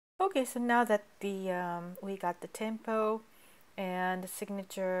Okay, so now that the we got the tempo and the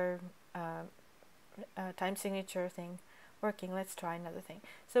signature time signature thing working, let's try another thing.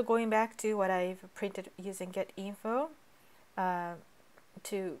 So going back to what I've printed using get info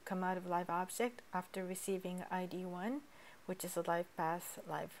to come out of live object after receiving ID1, which is a live path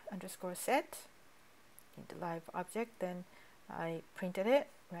live_set into live object, then I printed it,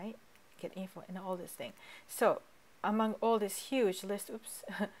 right? Get info and all this thing. So among all this huge list, oops,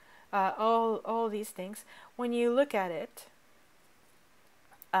 all these things, when you look at it,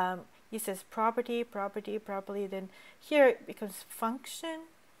 it says property, then here it becomes function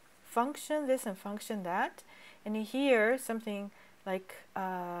this and function that, and here something like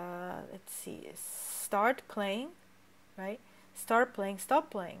let's see, start playing, right? Start playing, stop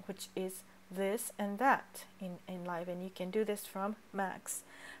playing, which is this and that in live, and you can do this from Max.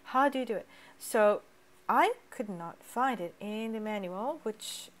 How do you do it? So I could not find it in the manual,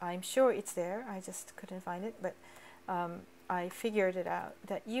 which I'm sure it's there, I just couldn't find it, but I figured it out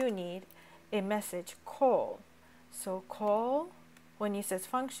that you need a message call. So call, when it says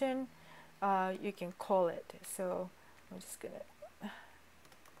function, you can call it. So I'm just gonna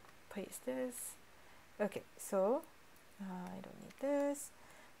paste this. Okay, so I don't need this.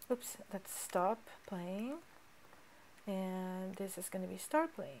 Oops, let's stop playing, and this is going to be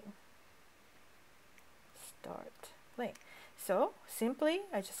start playing. Start playing. So simply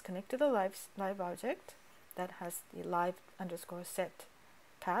I just connect to the live object that has the live_set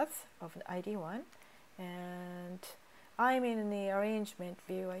path of an ID1, and I'm in the arrangement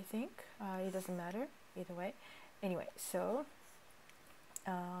view, I think. It doesn't matter either way. Anyway, so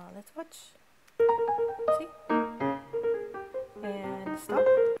let's watch. See? And stop.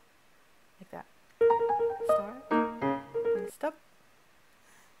 Like that. Start. And stop.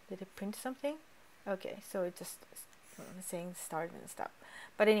 Did it print something? Okay, so it just saying start and stop.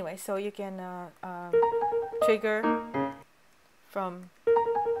 But anyway, so you can trigger from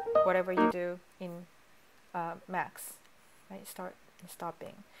whatever you do in Max, right? Start and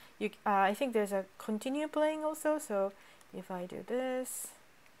stopping. You, I think there's a continue playing also. So if I do this,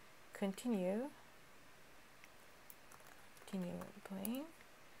 continue playing,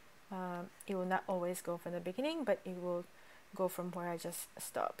 it will not always go from the beginning, but it will go from where I just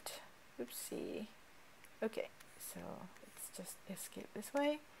stopped. Oopsie. Okay, so let's just escape this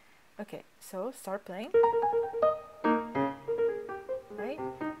way. Okay, so start playing. Right?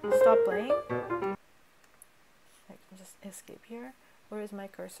 Stop playing. I can just escape here. Where is my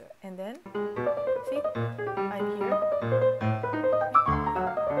cursor? And then, see? I'm here.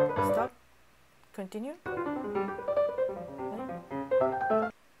 Stop. Continue.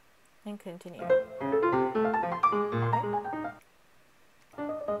 Right? And continue. Okay?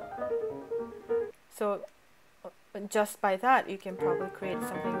 So just by that, you can probably create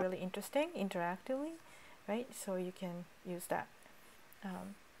something really interesting interactively, right? So you can use that.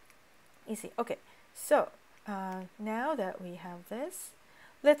 Easy. Okay, so now that we have this,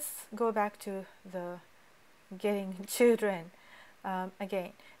 let's go back to the getting children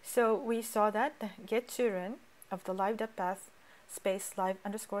again. So we saw that the get children of the live.path space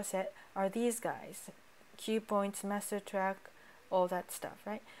live_set are these guys: CuePoints, master track, all that stuff,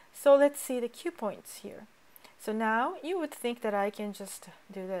 right? So let's see the CuePoints here. So now you would think that I can just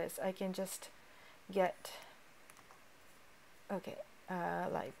do this. I can just get, okay,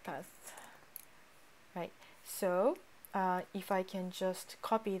 live path, right? So if I can just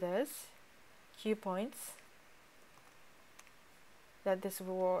copy this CuePoints, that this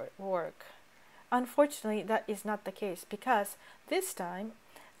will work. Unfortunately, that is not the case, because this time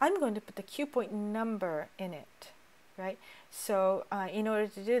I'm going to put the CuePoint number in it, right? So in order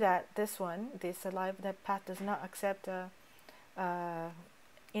to do that, this live.path does not accept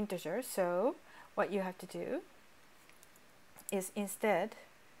integer. So what you have to do is, instead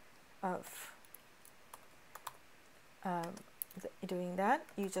of doing that,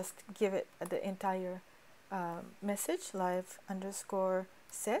 you just give it the entire message, live_set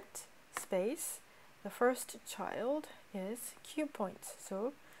space. The first child is CuePoints.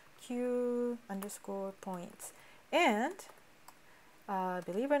 So Q_points. And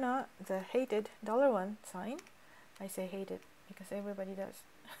believe it or not, the hated $1 sign, I say hated because everybody does,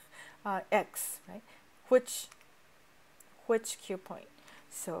 X, right? Which CuePoint?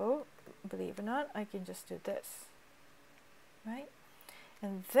 So believe it or not, I can just do this, right?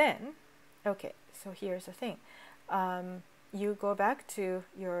 And then, okay, so here's the thing. You go back to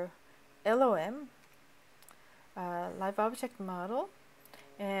your LOM, live object model,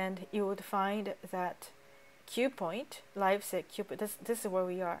 and you would find that CuePoint, live set CuePoint, this is where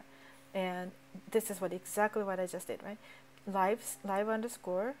we are, and this is exactly what I just did, right? live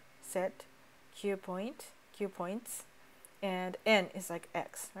underscore set CuePoints, and n is like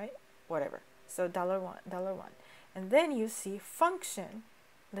x, right? Whatever. So $1. And then you see function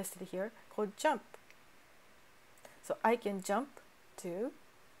listed here called jump. So I can jump to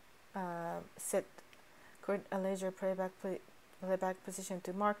set current laser playback position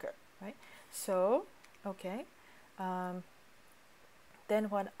to marker, right? So, okay. Then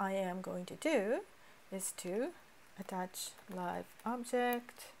what I am going to do is to attach live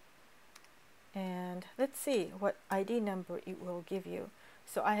object, and let's see what ID number it will give you.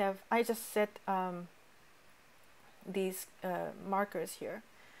 So I just set these markers here.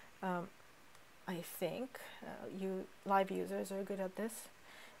 I think you live users are good at this.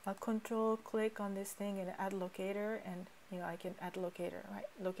 I'll control click on this thing and add locator, and I can add locator, right?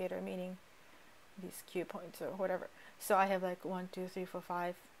 Locator meaning these cue points or whatever. So I have like 1, 2, 3, 4,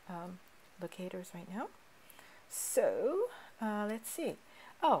 5 locators right now. So let's see.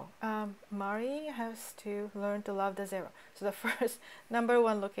 Oh, Mari has to learn to love the 0. So the first number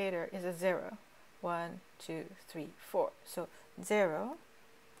 1 locator is a 0. 1, 2, 3, 4. So 0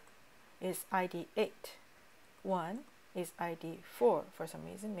 is ID 8. 1 is ID 4 for some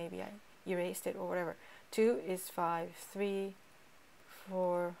reason. Maybe I erased it or whatever. 2 is 5, 3,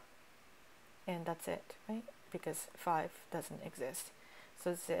 4, and that's it, right? Because 5 doesn't exist.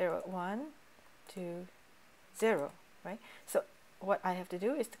 So 0, 1, 2, 0, right? So what I have to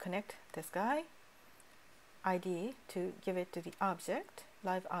do is to connect this guy ID to give it to the object,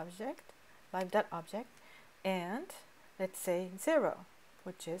 live.object, and let's say 0,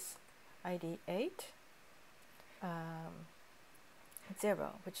 which is ID 8,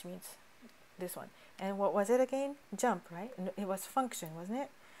 0, which means this one. And what was it again? Jump, right? And it was function, wasn't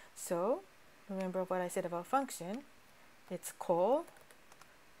it? So remember what I said about function. It's call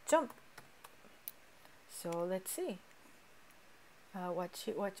jump. So let's see. What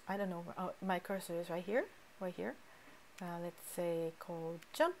I don't know. My cursor is right here. Let's say call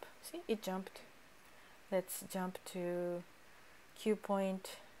jump. See, it jumped. Let's jump to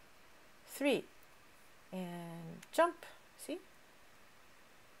CuePoint 3 and jump. See,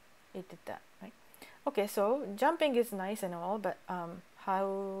 it did that, right? Okay, so jumping is nice and all, but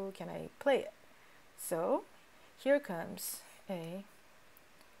how can I play it? So here comes a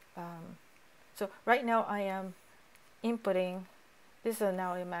so right now I am inputting. This is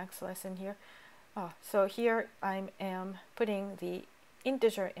now a max lesson here. So here I am putting the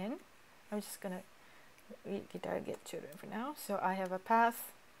integer in. I'm just gonna get children for now. So I have a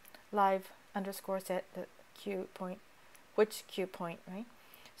path live underscore set the cue point, which cue point, right?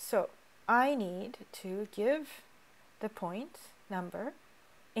 So I need to give the point number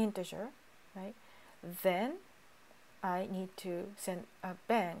integer, right? Then I need to send a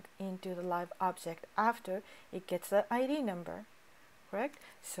bang into the live object after it gets the ID number, correct?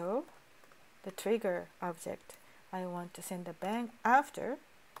 So the trigger object, I want to send a bang after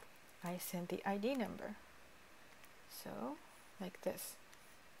I send the ID number. So like this.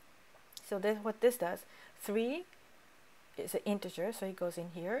 So that's what this does. 3 is an integer, so it goes in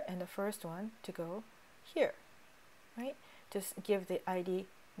here, and the first one to go here, right? Just give the ID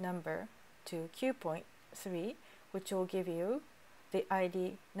number to CuePoint 3, which will give you the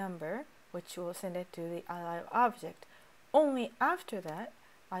ID number, which will send it to the live object. Only after that,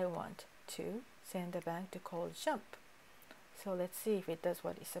 I want to send the bang to call jump. So let's see if it does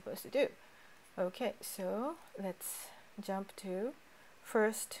what it's supposed to do. Okay, so let's jump to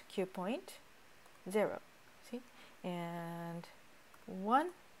first CuePoint 0. See, and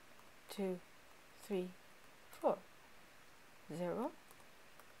 1, 2, 3, 4. 0,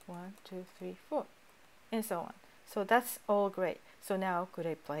 1, 2, 3, 4, and so on. So that's all great. So now could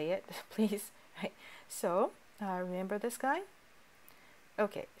I play it, please? Right. So remember this guy?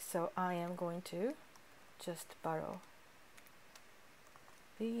 Okay, so I am going to just borrow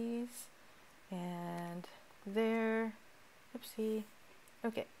these and there. Oopsie.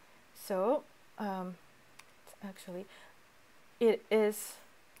 Okay, so actually it is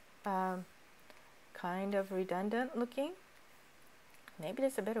kind of redundant looking. Maybe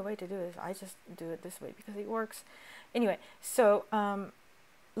there's a better way to do this. I just do it this way because it works. Anyway, so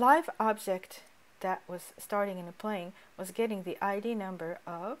live object that was starting and playing was getting the ID number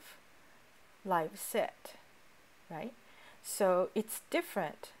of live set, right? So it's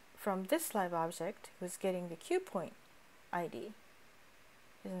different from this live object who's getting the CuePoint ID.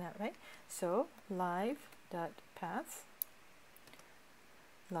 Isn't that right? So live.path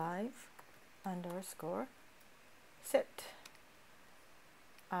live underscore set.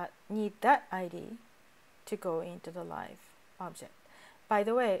 Need that ID to go into the live object. By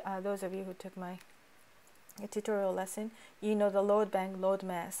the way, those of you who took my a tutorial lesson, you know the load bang, load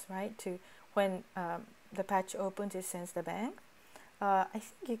mass, right? To when the patch opens, it sends the bang. I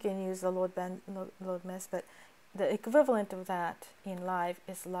think you can use the load bang, load mass, but the equivalent of that in live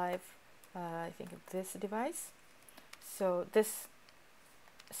is live, I think this device. So this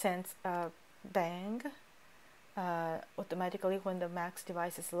sends a bang automatically when the max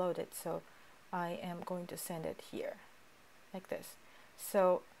device is loaded. So I am going to send it here like this.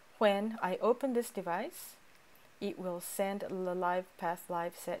 So when I open this device, it will send the live path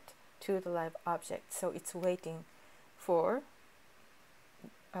live set to the live object. So it's waiting for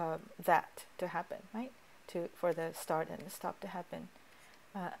that to happen, right? For the start and the stop to happen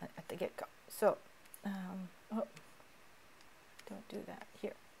at the get-go. So oh, don't do that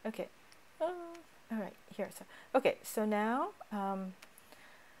here. Okay. All right, here. So okay, so now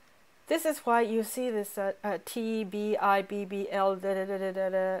this is why you see this T, B, I, B, B, L,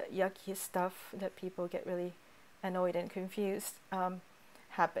 yucky stuff that people get really annoyed and confused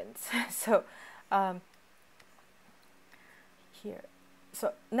happens. So here.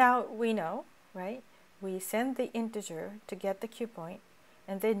 So now we know, right? We send the integer to get the cue point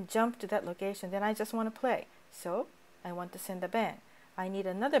and then jump to that location. Then I just want to play. So I want to send a bang. I need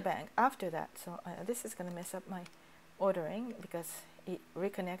another bang after that. So this is going to mess up my ordering because it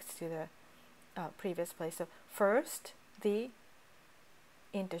reconnects to the previous place. So first the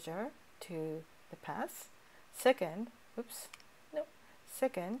integer to the path. Second, oops, no.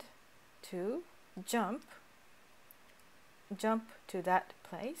 Second to jump to that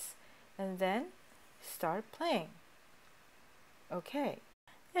place and then start playing. Okay.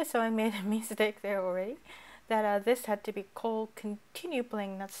 Yeah, so I made a mistake there already. That this had to be called continue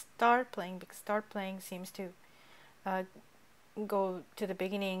playing, not start playing, because start playing seems to go to the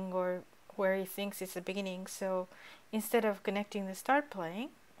beginning or where he thinks it's the beginning. So instead of connecting the start playing,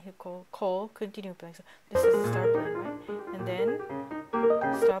 he call continue playing. So this is the start playing, right? And then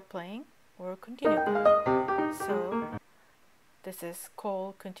stop playing or continue playing. So this is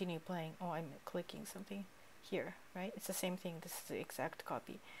call continue playing. Oh, I'm clicking something here, right? It's the same thing. This is the exact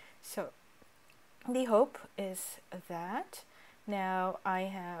copy. So the hope is that now I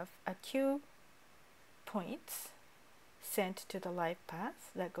have a cue points sent to the live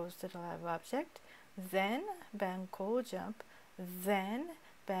path that goes to the live object, then bang call jump, then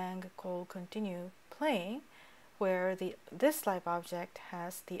bang call continue playing, where this live object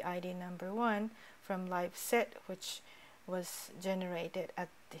has the ID number 1 from live set, which was generated at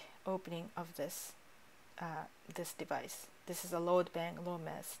the opening of this this device. This is a load bang low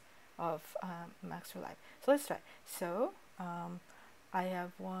mass of max for live. So let's try. So I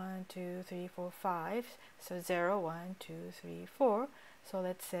have 1, 2, 3, 4, 5. So 0, 1, 2, 3, 4. So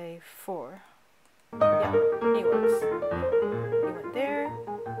let's say 4. Yeah, it works. We went there,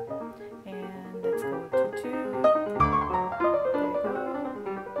 and let's go to 2. There you go.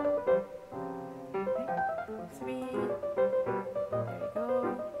 Okay. 3. There you go.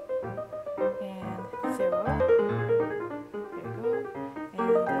 And 0. There you go. And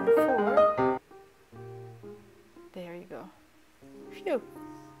then 4. There you go. Phew.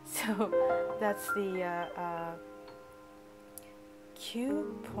 So that's the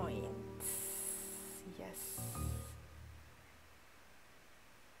cue points. Yes.